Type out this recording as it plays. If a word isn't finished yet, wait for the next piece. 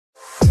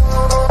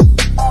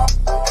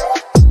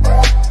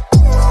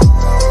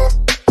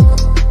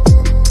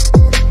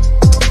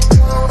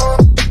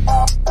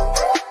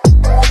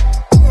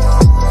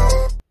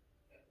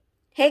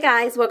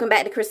guys, welcome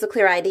back to Krystal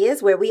Klear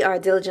Ideas, where we are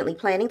diligently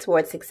planning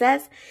towards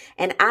success.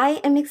 And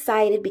I am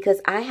excited because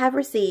I have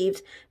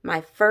received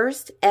my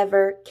first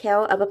ever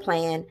Kell of a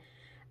Plan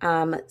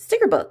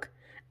sticker book.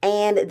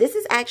 And this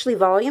is actually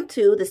volume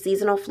 2, the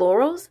seasonal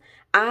florals.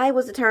 I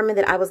was determined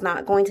that I was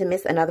not going to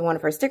miss another one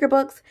of her sticker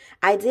books.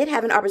 I did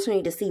have an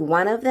opportunity to see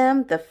one of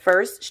them, the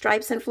first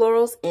Stripes and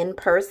Florals, in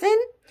person.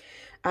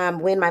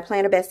 When my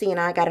planner bestie and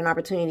I got an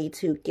opportunity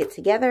to get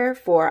together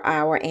for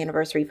our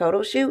anniversary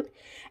photo shoot.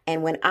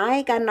 And when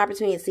I got an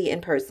opportunity to see it in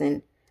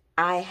person,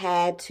 I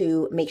had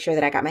to make sure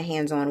that I got my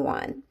hands on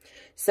one.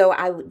 So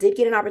I did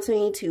get an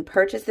opportunity to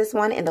purchase this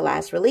one in the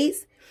last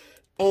release,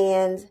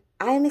 and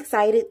I am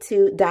excited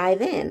to dive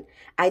in.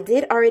 I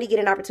did already get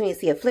an opportunity to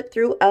see a flip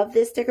through of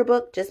this sticker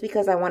book just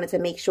because I wanted to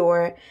make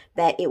sure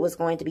that it was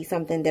going to be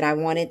something that I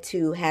wanted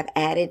to have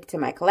added to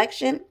my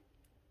collection.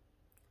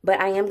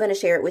 But I am going to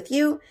share it with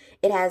you.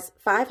 It has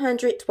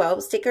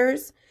 512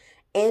 stickers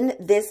in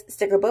this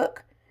sticker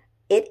book.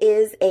 It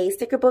is a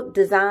sticker book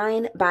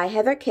designed by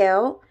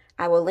Kell.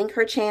 I will link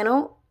her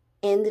channel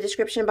in the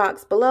description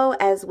box below,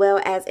 as well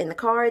as in the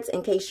cards,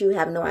 in case you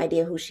have no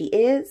idea who she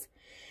is.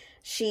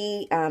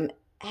 She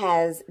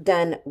has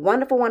done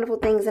wonderful, wonderful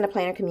things in the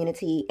planner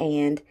community,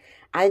 and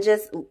I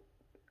just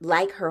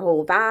like her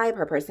whole vibe,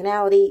 her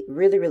personality,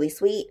 really, really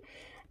sweet.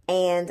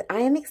 And I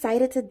am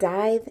excited to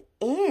dive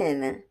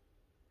in.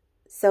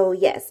 So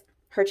yes,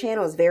 her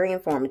channel is very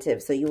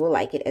informative, so you will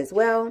like it as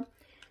well.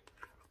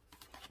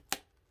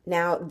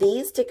 Now,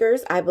 these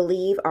stickers, I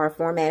believe, are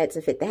formatted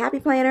to fit the Happy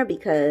Planner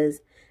because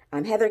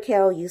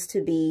Kell used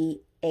to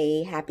be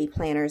a Happy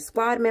Planner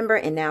squad member,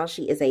 and now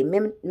she is a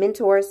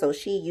mentor, so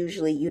she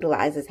usually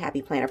utilizes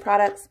Happy Planner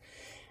products.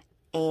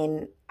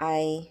 And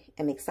I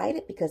am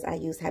excited because I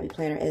use Happy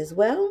Planner as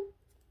well,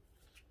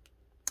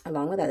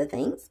 along with other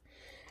things.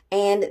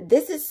 And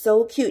this is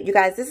so cute. You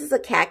guys, this is a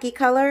khaki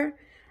color.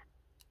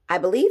 I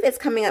believe it's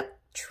coming up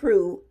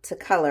true to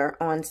color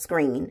on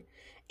screen.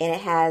 And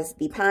it has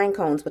the pine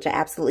cones, which I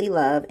absolutely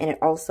love. And it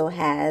also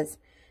has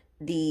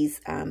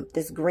these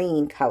this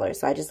green color.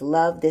 So I just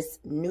love this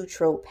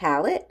neutral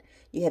palette.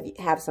 You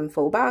have some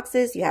full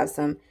boxes. You have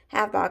some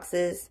half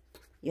boxes.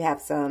 You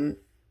have some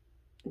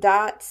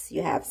dots.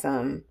 You have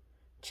some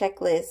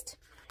checklist.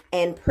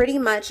 And pretty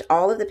much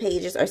all of the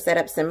pages are set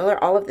up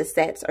similar. All of the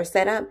sets are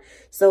set up.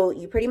 So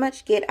you pretty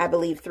much get, I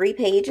believe, 3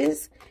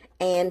 pages.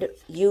 And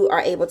you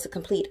are able to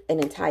complete an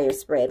entire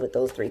spread with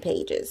those 3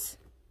 pages.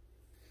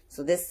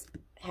 So this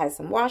has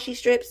some washi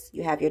strips.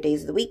 You have your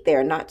days of the week. They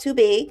are not too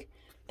big.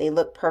 They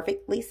look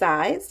perfectly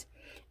sized.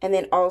 And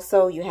then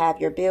also you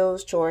have your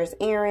bills, chores,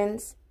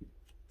 errands.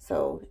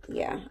 So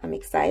yeah, I'm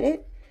excited.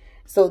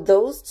 So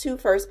those 2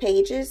 first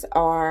pages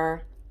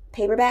are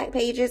paperback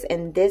pages,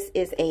 and this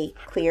is a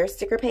clear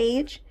sticker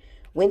page.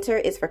 Winter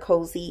is for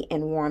cozy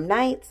and warm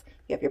nights.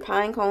 You have your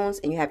pine cones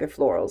and you have your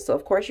florals. So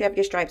of course you have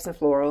your stripes and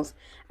florals.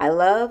 I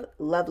love,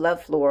 love,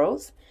 love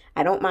florals.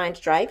 I don't mind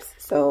stripes,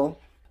 so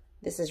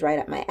this is right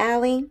up my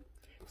alley.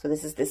 So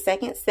this is the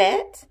second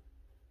set.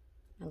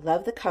 I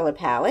love the color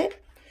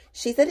palette.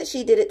 She said that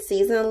she did it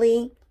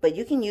seasonally, but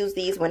you can use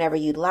these whenever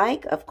you'd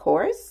like, of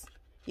course.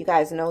 You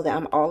guys know that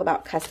I'm all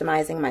about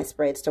customizing my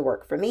spreads to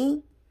work for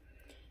me.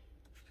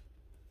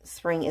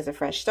 Spring is a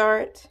fresh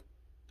start.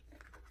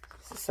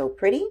 This is so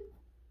pretty.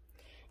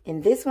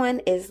 And this one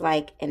is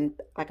like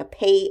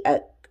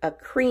a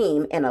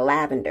cream and a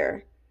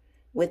lavender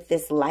with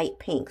this light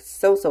pink.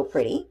 So, so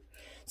pretty.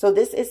 So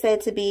this is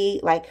said to be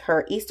like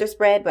her Easter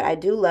spread, but I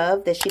do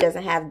love that she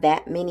doesn't have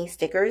that many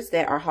stickers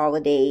that are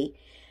holiday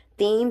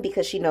themed,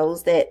 because she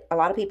knows that a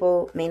lot of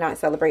people may not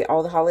celebrate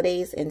all the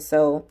holidays. And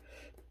so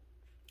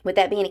with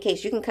that being the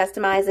case, you can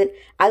customize it.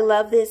 I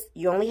love this.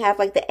 You only have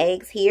like the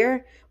eggs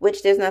here,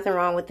 which there's nothing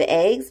wrong with the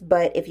eggs,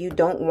 but if you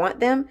don't want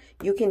them,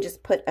 you can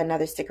just put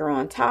another sticker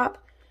on top.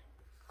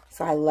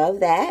 So I love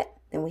that.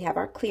 Then we have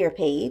our clear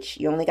page.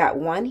 You only got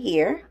 1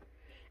 here,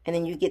 and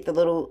then you get the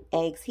little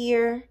eggs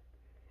here.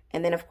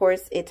 And then, of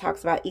course, it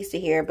talks about Easter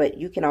here, but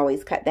you can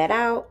always cut that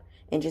out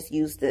and just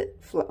use the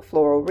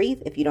floral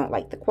wreath if you don't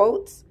like the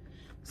quotes.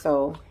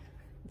 So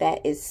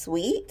that is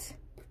sweet.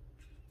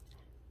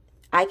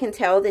 I can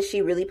tell that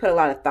she really put a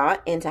lot of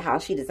thought into how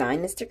she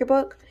designed this sticker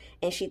book,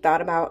 and she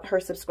thought about her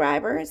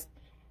subscribers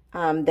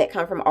that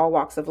come from all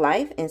walks of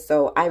life. And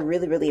so I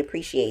really, really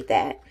appreciate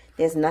that.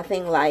 There's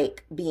nothing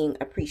like being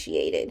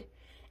appreciated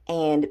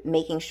and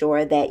making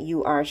sure that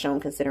you are shown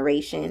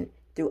consideration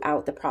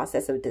throughout the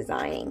process of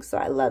designing. So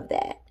I love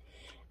that.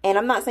 And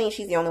I'm not saying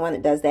she's the only one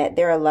that does that.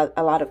 There are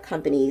a lot of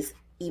companies,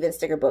 even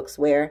sticker books,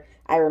 where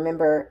I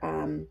remember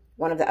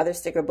one of the other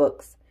sticker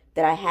books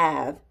that I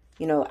have,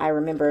 you know, I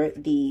remember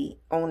the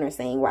owner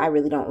saying, well, I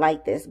really don't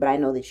like this, but I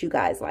know that you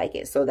guys like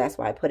it, so that's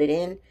why I put it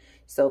in.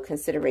 So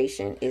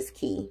consideration is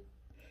key.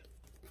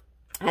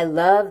 I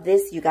love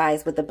this, you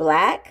guys, with the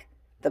black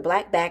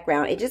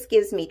background. It just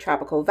gives me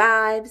tropical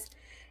vibes.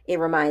 It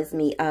reminds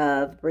me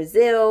of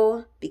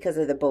Brazil because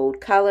of the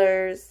bold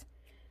colors.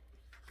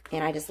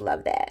 And I just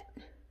love that.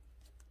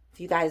 If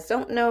you guys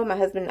don't know, my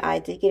husband and I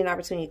did get an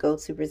opportunity to go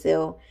to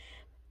Brazil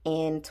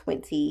in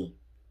 20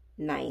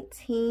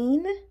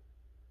 19.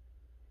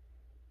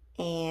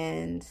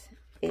 And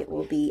it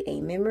will be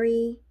a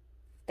memory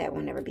that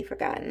will never be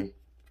forgotten.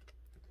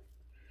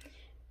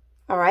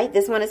 All right,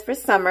 this one is for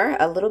summer.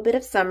 A little bit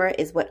of summer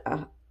is what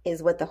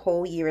the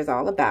whole year is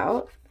all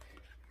about.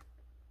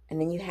 And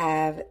then you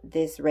have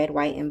this red,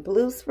 white, and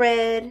blue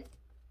thread.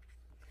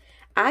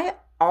 I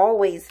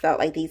always felt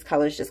like these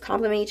colors just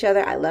complement each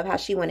other. I love how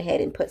she went ahead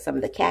and put some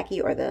of the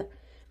khaki or the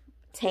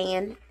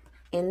tan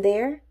in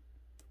there.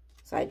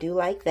 So I do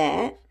like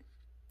that.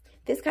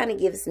 This kind of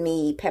gives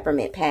me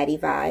peppermint patty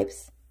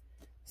vibes.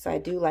 So I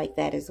do like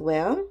that as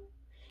well.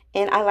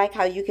 And I like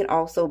how you can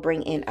also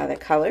bring in other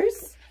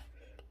colors.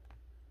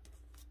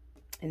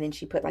 And then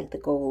she put like the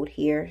gold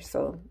here.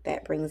 So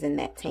that brings in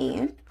that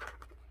tan.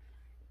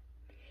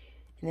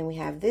 And then we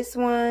have this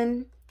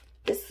one.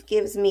 This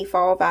gives me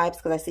fall vibes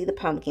because I see the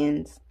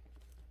pumpkins.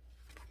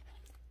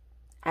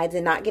 I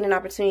did not get an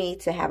opportunity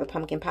to have a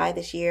pumpkin pie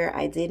this year.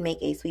 I did make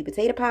a sweet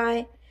potato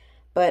pie,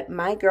 but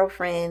my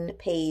girlfriend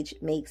Paige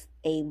makes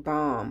a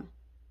bomb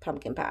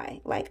pumpkin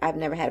pie. Like, I've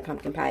never had a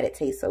pumpkin pie that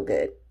tastes so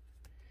good.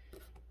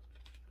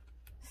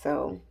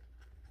 So,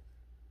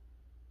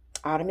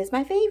 autumn is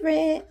my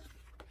favorite.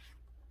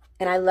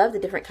 And I love the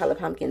different color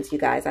pumpkins, you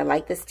guys. I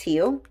like this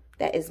teal.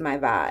 That is my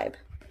vibe.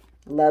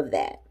 Love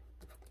that.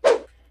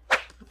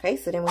 Okay,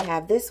 so then we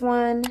have this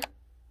one.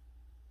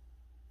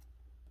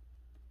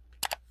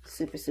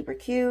 Super, super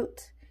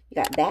cute. You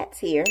got bats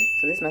here.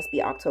 So this must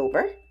be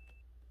October.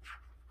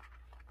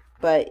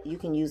 But you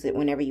can use it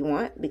whenever you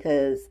want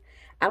because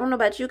I don't know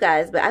about you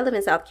guys, but I live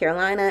in South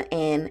Carolina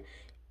and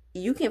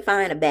you can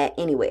find a bat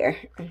anywhere.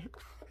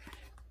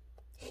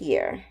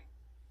 Here.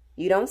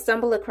 You don't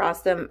stumble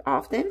across them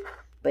often,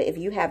 but if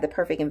you have the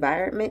perfect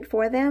environment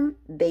for them,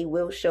 they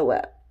will show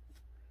up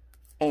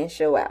and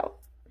show out.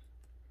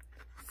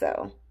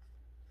 So,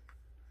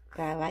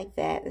 but I like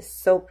that. It's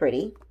so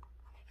pretty.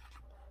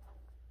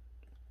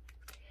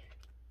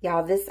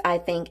 Y'all, this I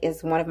think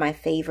is one of my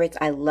favorites.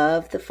 I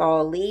love the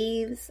fall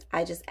leaves.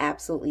 I just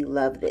absolutely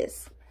love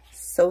this.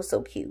 So,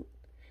 so cute.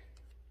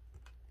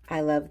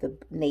 I love the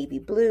navy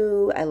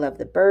blue. I love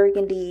the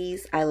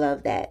burgundies. I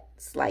love that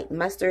slight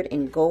mustard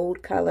and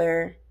gold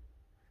color.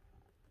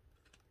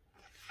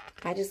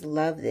 I just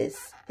love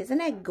this. Isn't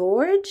that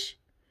gorge?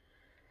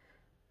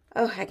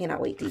 Oh, I cannot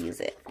wait to use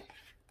it.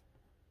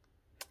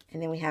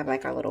 And then we have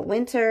like our little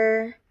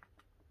winter.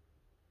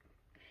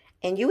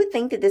 And you would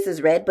think that this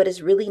is red, but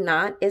it's really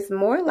not. It's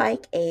more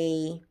like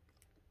a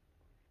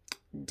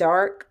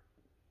dark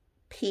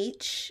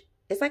peach.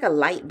 It's like a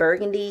light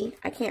burgundy.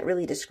 I can't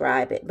really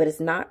describe it, but it's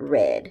not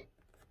red.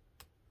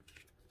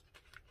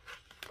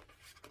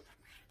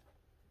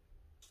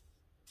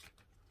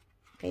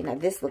 Okay, now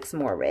this looks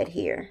more red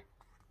here.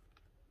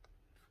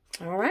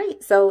 All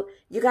right, so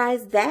you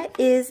guys, that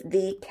is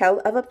the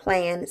Kell of a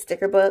Plan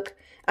sticker book.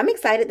 I'm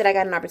excited that I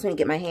got an opportunity to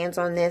get my hands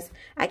on this.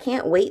 I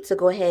can't wait to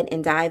go ahead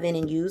and dive in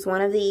and use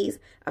one of these.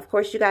 Of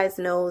course, you guys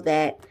know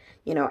that,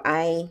 you know,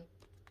 I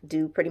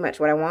do pretty much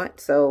what I want.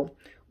 So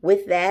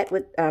with that,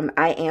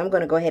 I am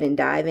going to go ahead and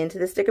dive into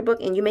the sticker book.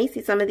 And you may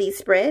see some of these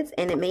spreads,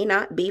 and it may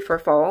not be for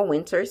fall,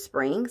 winter,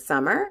 spring,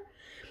 summer,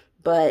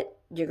 but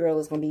your girl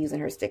is going to be using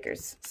her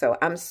stickers. So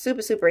I'm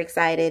super, super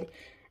excited.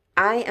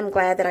 I am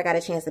glad that I got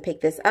a chance to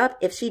pick this up.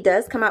 If she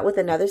does come out with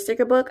another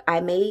sticker book, I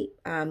may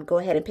go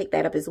ahead and pick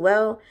that up as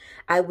well.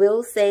 I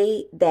will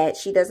say that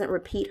she doesn't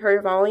repeat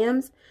her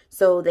volumes,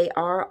 so they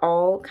are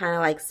all kind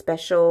of like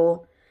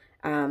special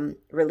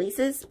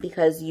releases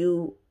because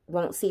you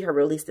won't see her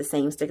release the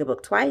same sticker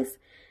book twice.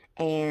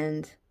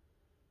 And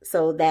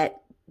so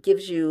that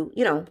gives you,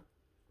 you know,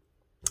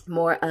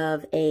 more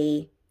of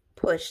a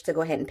push to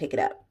go ahead and pick it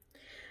up.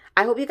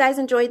 I hope you guys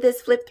enjoyed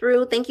this flip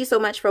through. Thank you so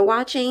much for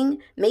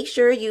watching. Make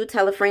sure you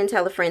tell a friend,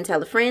 tell a friend,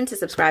 tell a friend to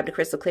subscribe to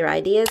Krystal Klear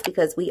Ideas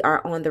because we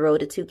are on the road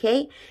to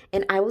 2K.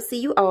 And I will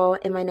see you all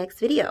in my next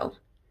video.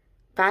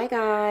 Bye,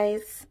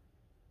 guys.